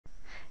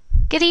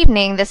Good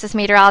evening, this is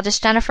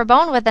meteorologist Jennifer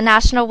Bone with the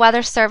National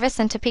Weather Service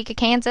in Topeka,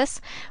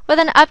 Kansas, with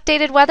an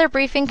updated weather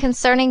briefing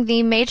concerning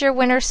the major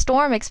winter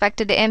storm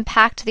expected to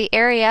impact the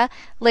area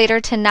later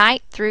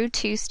tonight through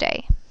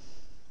Tuesday.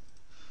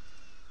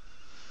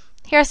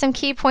 Here are some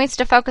key points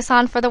to focus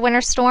on for the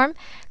winter storm.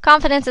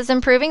 Confidence is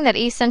improving that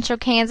east central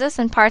Kansas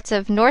and parts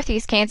of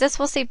northeast Kansas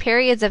will see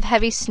periods of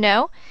heavy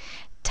snow.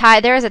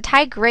 There is a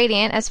tight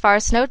gradient as far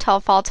as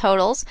snowfall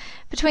totals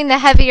between the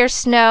heavier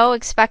snow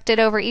expected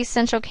over east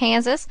central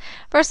Kansas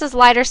versus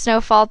lighter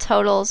snowfall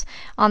totals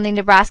on the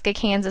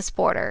Nebraska-Kansas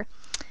border.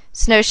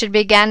 Snow should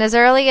begin as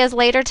early as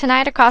later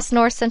tonight across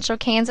north central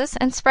Kansas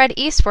and spread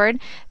eastward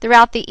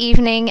throughout the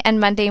evening and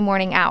Monday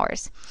morning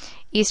hours.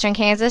 Eastern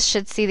Kansas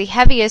should see the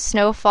heaviest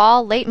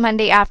snowfall late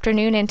Monday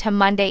afternoon into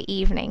Monday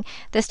evening.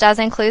 This does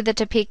include the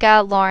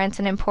Topeka, Lawrence,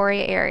 and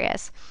Emporia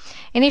areas.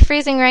 Any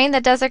freezing rain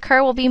that does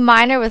occur will be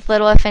minor with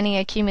little if any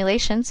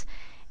accumulations,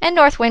 and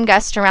north wind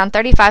gusts around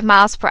 35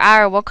 miles per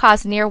hour will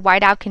cause near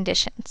whiteout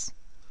conditions.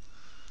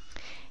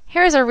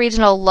 Here is a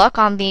regional look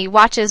on the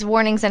watches,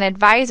 warnings, and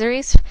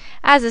advisories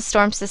as the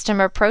storm system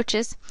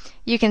approaches.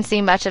 You can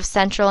see much of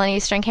central and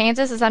eastern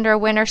Kansas is under a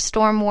winter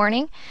storm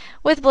warning,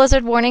 with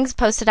blizzard warnings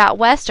posted out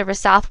west over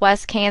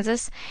southwest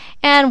Kansas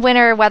and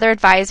winter weather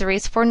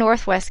advisories for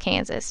northwest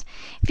Kansas.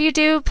 If you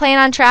do plan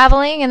on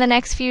traveling in the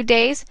next few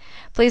days,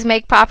 please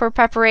make proper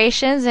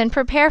preparations and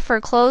prepare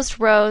for closed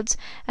roads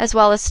as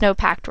well as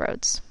snow-packed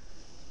roads.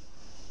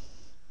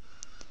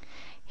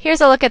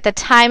 Here's a look at the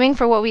timing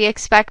for what we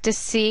expect to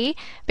see.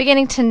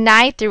 Beginning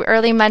tonight through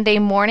early Monday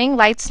morning,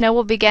 light snow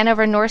will begin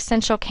over north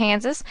central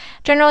Kansas,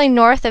 generally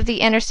north of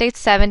the Interstate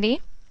 70.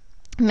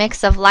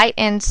 Mix of light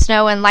and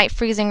snow and light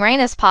freezing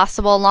rain is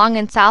possible along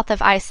and south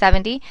of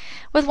I-70,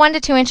 with 1 to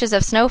 2 inches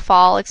of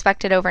snowfall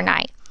expected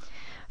overnight.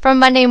 From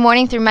Monday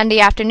morning through Monday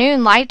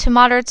afternoon, light to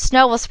moderate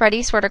snow will spread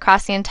eastward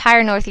across the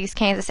entire northeast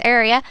Kansas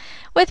area,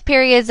 with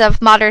periods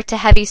of moderate to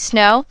heavy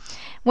snow.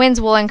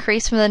 Winds will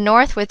increase from the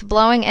north with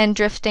blowing and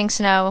drifting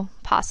snow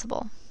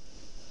possible.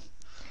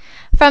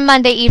 From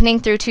Monday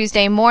evening through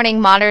Tuesday morning,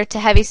 moderate to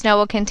heavy snow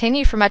will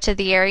continue for much of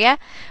the area.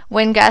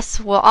 Wind gusts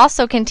will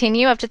also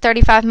continue up to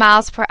 35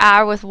 miles per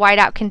hour with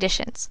whiteout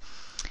conditions.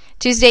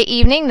 Tuesday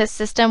evening, the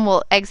system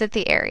will exit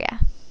the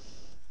area.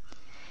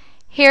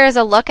 Here is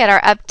a look at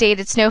our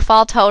updated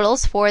snowfall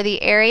totals for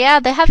the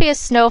area. The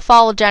heaviest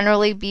snowfall will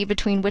generally be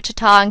between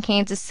Wichita and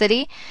Kansas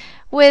City,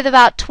 with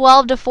about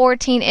 12 to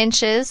 14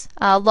 inches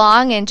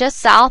long and just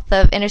south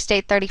of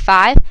Interstate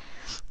 35.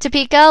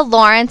 Topeka,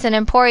 Lawrence, and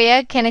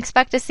Emporia can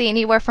expect to see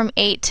anywhere from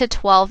 8 to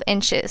 12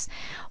 inches,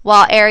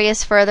 while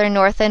areas further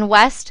north and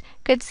west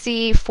could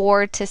see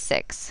 4 to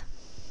 6.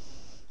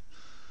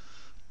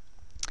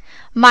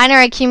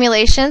 Minor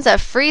accumulations of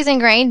freezing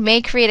rain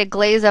may create a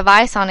glaze of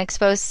ice on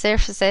exposed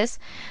surfaces.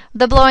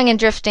 The blowing and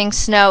drifting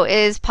snow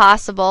is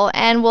possible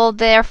and will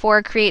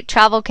therefore create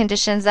travel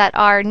conditions that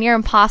are near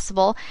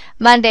impossible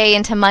Monday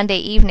into Monday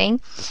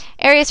evening.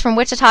 Areas from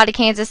Wichita to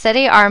Kansas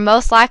City are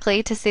most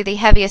likely to see the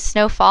heaviest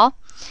snowfall.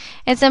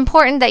 It's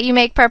important that you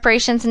make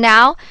preparations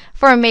now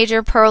for a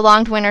major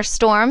prolonged winter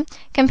storm.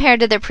 Compared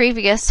to the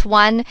previous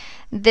one,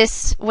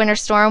 this winter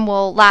storm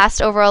will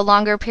last over a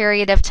longer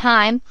period of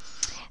time.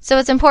 So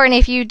it's important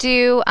if you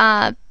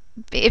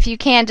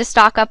can, to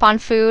stock up on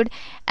food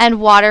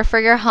and water for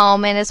your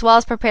home, and as well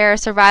as prepare a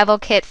survival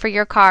kit for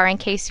your car in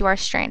case you are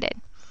stranded.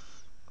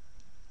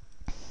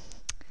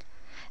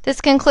 This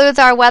concludes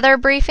our weather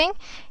briefing.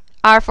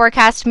 Our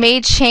forecast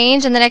may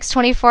change in the next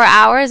 24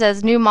 hours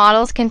as new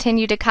models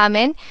continue to come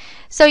in.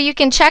 So you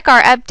can check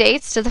our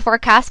updates to the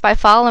forecast by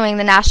following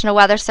the National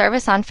Weather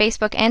Service on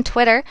Facebook and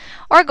Twitter,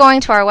 or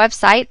going to our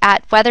website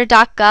at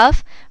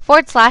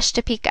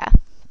weather.gov/Topeka.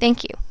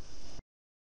 Thank you.